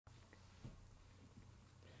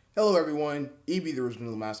Hello everyone, EB the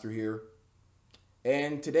Original Master here,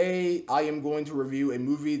 and today I am going to review a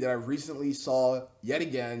movie that I recently saw yet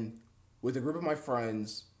again with a group of my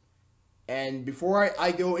friends. And before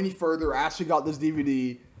I go any further, I actually got this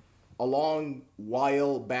DVD a long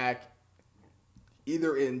while back,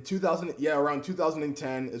 either in around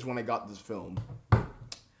 2010 is when I got this film.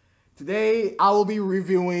 Today I will be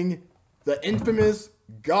reviewing the infamous,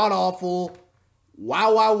 god-awful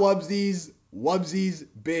Wow Wow Wubbzy's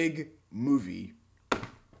Big Movie.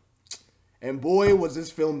 And boy, was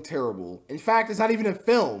this film terrible. In fact, it's not even a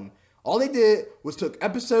film. All they did was took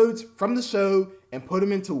episodes from the show and put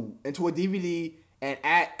them into a DVD and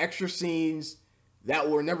add extra scenes that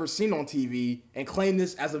were never seen on TV and claim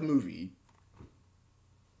this as a movie.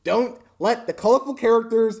 Don't let the colorful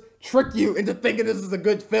characters trick you into thinking this is a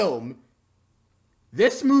good film.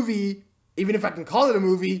 This movie, even if I can call it a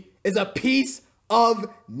movie, is a piece of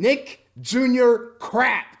Nick Jr.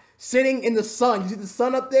 crap sitting in the sun. You see the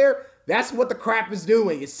sun up there? That's what the crap is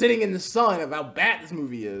doing. It's sitting in the sun of how bad this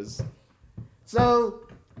movie is. So,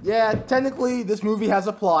 yeah, technically this movie has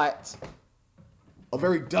a plot. A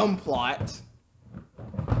very dumb plot.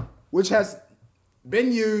 Which has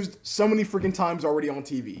been used so many freaking times already on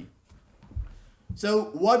TV.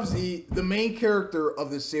 So, Wubbzy, the main character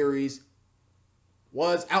of this series,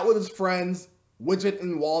 was out with his friends, Widget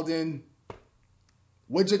and Walden.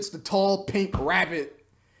 Widget's the tall pink rabbit,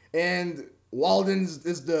 and Walden's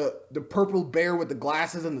is the purple bear with the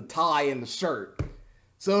glasses and the tie and the shirt.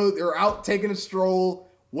 So they're out taking a stroll.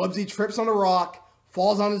 Wubbzy trips on a rock,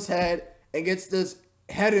 falls on his head, and gets this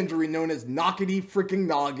head injury known as knockety freaking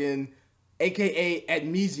noggin, aka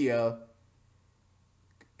amnesia.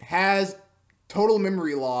 Has total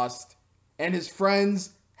memory lost, and his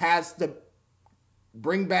friends has to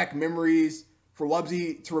bring back memories for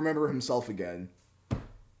Wubbzy to remember himself again.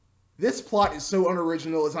 This plot is so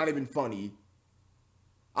unoriginal, it's not even funny.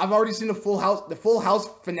 I've already seen the Full House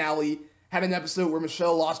finale had an episode where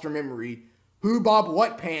Michelle lost her memory. Who Bob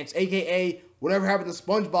What Pants, aka Whatever Happened to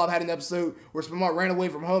SpongeBob, had an episode where SpongeBob ran away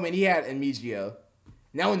from home and he had amnesia.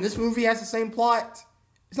 Now in this movie has the same plot.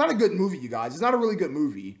 It's not a good movie, you guys. It's not a really good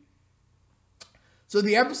movie. So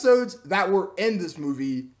the episodes that were in this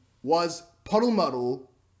movie was Puddle Muddle,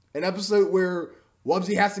 an episode where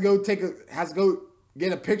Wubbzy has to go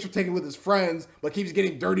get a picture taken with his friends, but keeps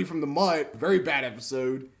getting dirty from the mud. Very bad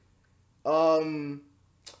episode.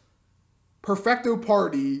 Perfecto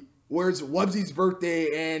Party, where it's Wubbzy's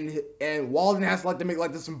birthday and Walden has to make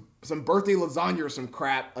some birthday lasagna or some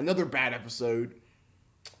crap. Another bad episode.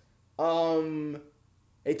 A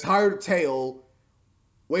Tired Tale,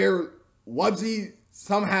 where Wubbzy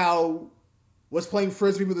somehow was playing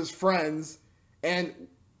frisbee with his friends, and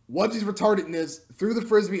Wubbzy's retardedness threw the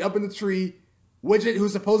frisbee up in the tree. Widget,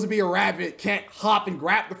 who's supposed to be a rabbit, can't hop and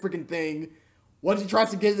grab the freaking thing. Wubbzy tries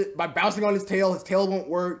to get it by bouncing on his tail won't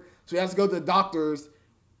work, so he has to go to the doctor's,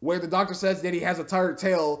 where the doctor says that he has a tired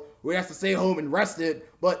tail, where he has to stay home and rest it.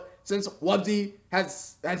 But since Wubbzy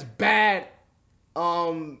has bad,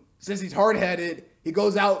 since he's hard-headed, he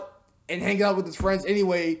goes out and hangs out with his friends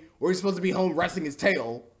anyway, where he's supposed to be home resting his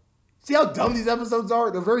tail. See how dumb these episodes are?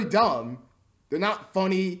 They're very dumb. They're not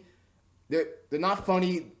funny. They're not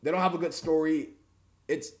funny. They don't have a good story.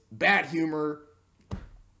 It's bad humor.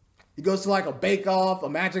 He goes to like a bake-off, a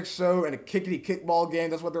magic show, and a kickity-kickball game.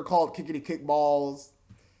 That's what they're called, kickity-kickballs.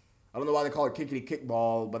 I don't know why they call it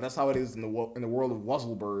kickity-kickball, but that's how it is in the world of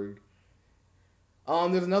Wuzzleberg.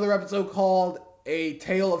 There's another episode called A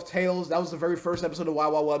Tale of Tales. That was the very first episode of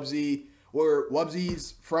Wow Wow Wubbzy, where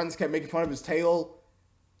Wubbzy's friends kept making fun of his tail.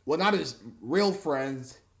 Well, not his real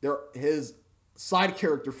friends. They're his side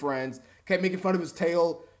character friends. Kept making fun of his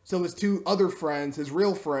tail, so his two other friends, his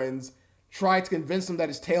real friends, tried to convince him that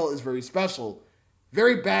his tail is very special.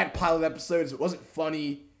 Very bad pilot episodes. It wasn't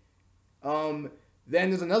funny. Then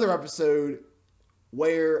there's another episode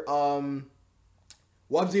where Wubbzy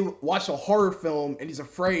watched a horror film and he's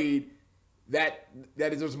afraid that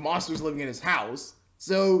there's monsters living in his house.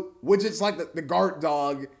 So Widget's like the guard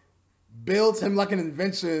dog, builds him like an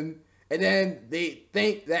invention. And then they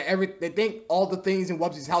think all the things in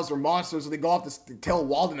Wubbzy's house are monsters, so they go off to tell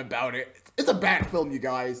Walden about it. It's a bad film, you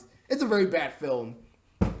guys. It's a very bad film.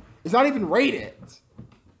 It's not even rated.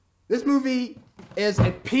 This movie is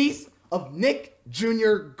a piece of Nick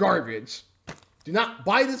Jr. garbage. Do not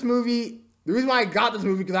buy this movie. The reason why I got this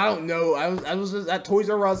movie, because I don't know. I was just at Toys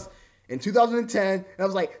R Us in 2010, and I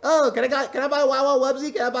was like, oh, can I buy Wow Wow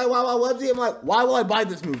Wubbzy? Can I buy Wow Wow Wubbzy? I'm like, why will I buy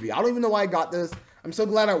this movie? I don't even know why I got this. I'm so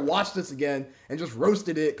glad I watched this again and just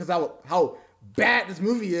roasted it because how bad this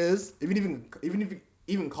movie is. Even if you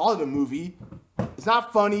even call it a movie, it's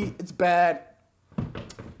not funny. It's bad.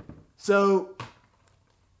 So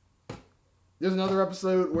there's another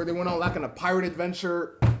episode where they went on like on a pirate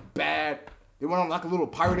adventure. Bad. They went on like a little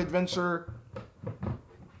pirate adventure.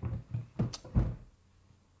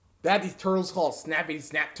 They had these turtles called Snappity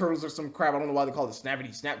Snap Turtles or some crap. I don't know why they call it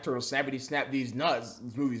Snappity Snap Turtles. Snappity Snap these nuts.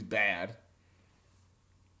 This movie's bad.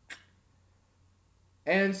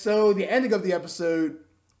 And so the ending of the episode,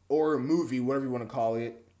 or movie, whatever you want to call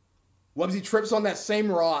it, Wubbzy trips on that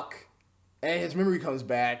same rock, and his memory comes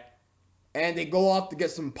back, and they go off to get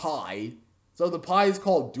some pie. So the pie is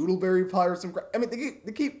called Doodleberry pie or some crap. I mean,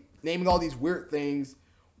 they keep naming all these weird things.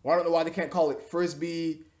 Well, I don't know why they can't call it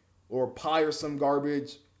Frisbee or pie or some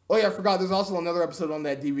garbage. Oh yeah, I forgot. There's also another episode on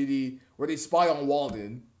that DVD where they spy on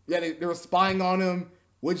Walden. Yeah, they were spying on him.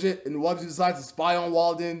 Widget and Wubbzy decides to spy on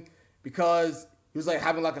Walden because he was like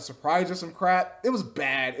having like a surprise or some crap. It was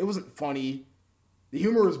bad. It wasn't funny. The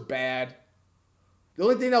humor was bad. The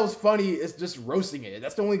only thing that was funny is just roasting it.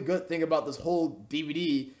 That's the only good thing about this whole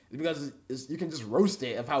DVD is because you can just roast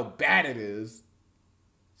it of how bad it is.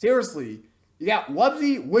 Seriously. You got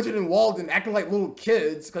Wubbzy, Widget, and Walden acting like little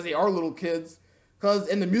kids because they are little kids. Because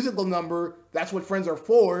in the musical number, that's what friends are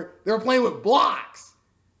for, they were playing with blocks.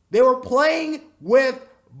 They were playing with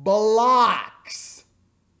blocks.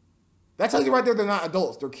 That tells you right there they're not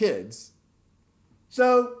adults, they're kids.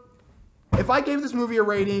 So, if I gave this movie a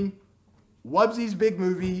rating, Wubbzy's Big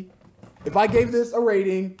Movie, if I gave this a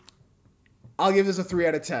rating, I'll give this a 3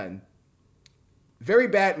 out of 10. Very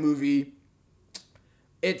bad movie.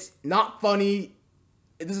 It's not funny.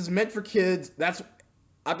 This is meant for kids.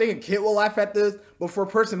 I think a kid will laugh at this, but for a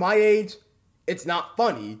person my age, it's not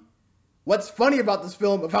funny. What's funny about this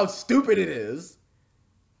film of how stupid it is,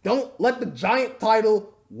 don't let the giant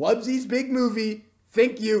title, Wubbzy's Big Movie,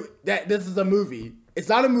 think you that this is a movie. It's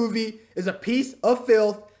not a movie. It's a piece of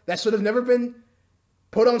filth that should have never been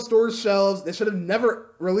put on store shelves. They should have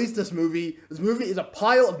never released this movie. This movie is a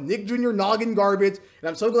pile of Nick Jr. noggin garbage, and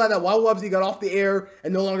I'm so glad that Wild Wubbzy got off the air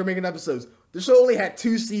and no longer making episodes. The show only had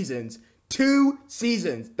 2 seasons. 2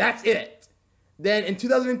 seasons. That's it. Then in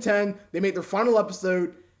 2010, they made their final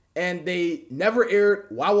episode, and they never aired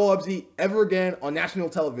Wild Wubbzy ever again on national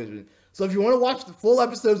television. So if you want to watch the full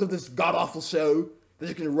episodes of this god-awful show that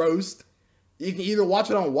you can roast, you can either watch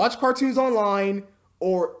it on Watch Cartoons Online,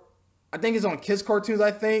 or I think it's on Kiss Cartoons,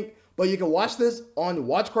 I think. But you can watch this on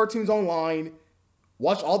Watch Cartoons Online,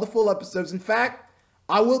 watch all the full episodes. In fact,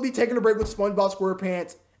 I will be taking a break with SpongeBob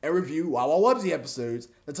SquarePants and review Wild Wubbzy episodes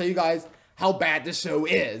to tell you guys how bad this show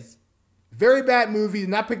is. Very bad movie. Did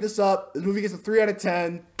not pick this up. This movie gets a 3 out of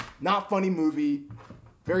 10. Not funny movie.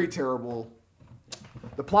 Very terrible.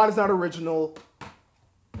 The plot is not original.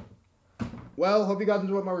 Well, hope you guys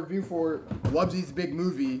enjoyed my review for Wubbzy's Big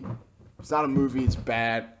Movie. It's not a movie. It's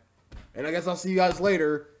bad. And I guess I'll see you guys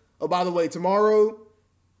later. Oh, by the way, tomorrow,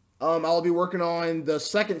 I'll be working on the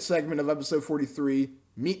second segment of episode 43,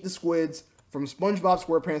 Meet the Squids, from SpongeBob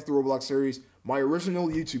SquarePants The Roblox series, my original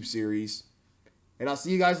YouTube series. And I'll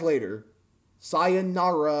see you guys later.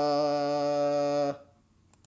 Sayonara.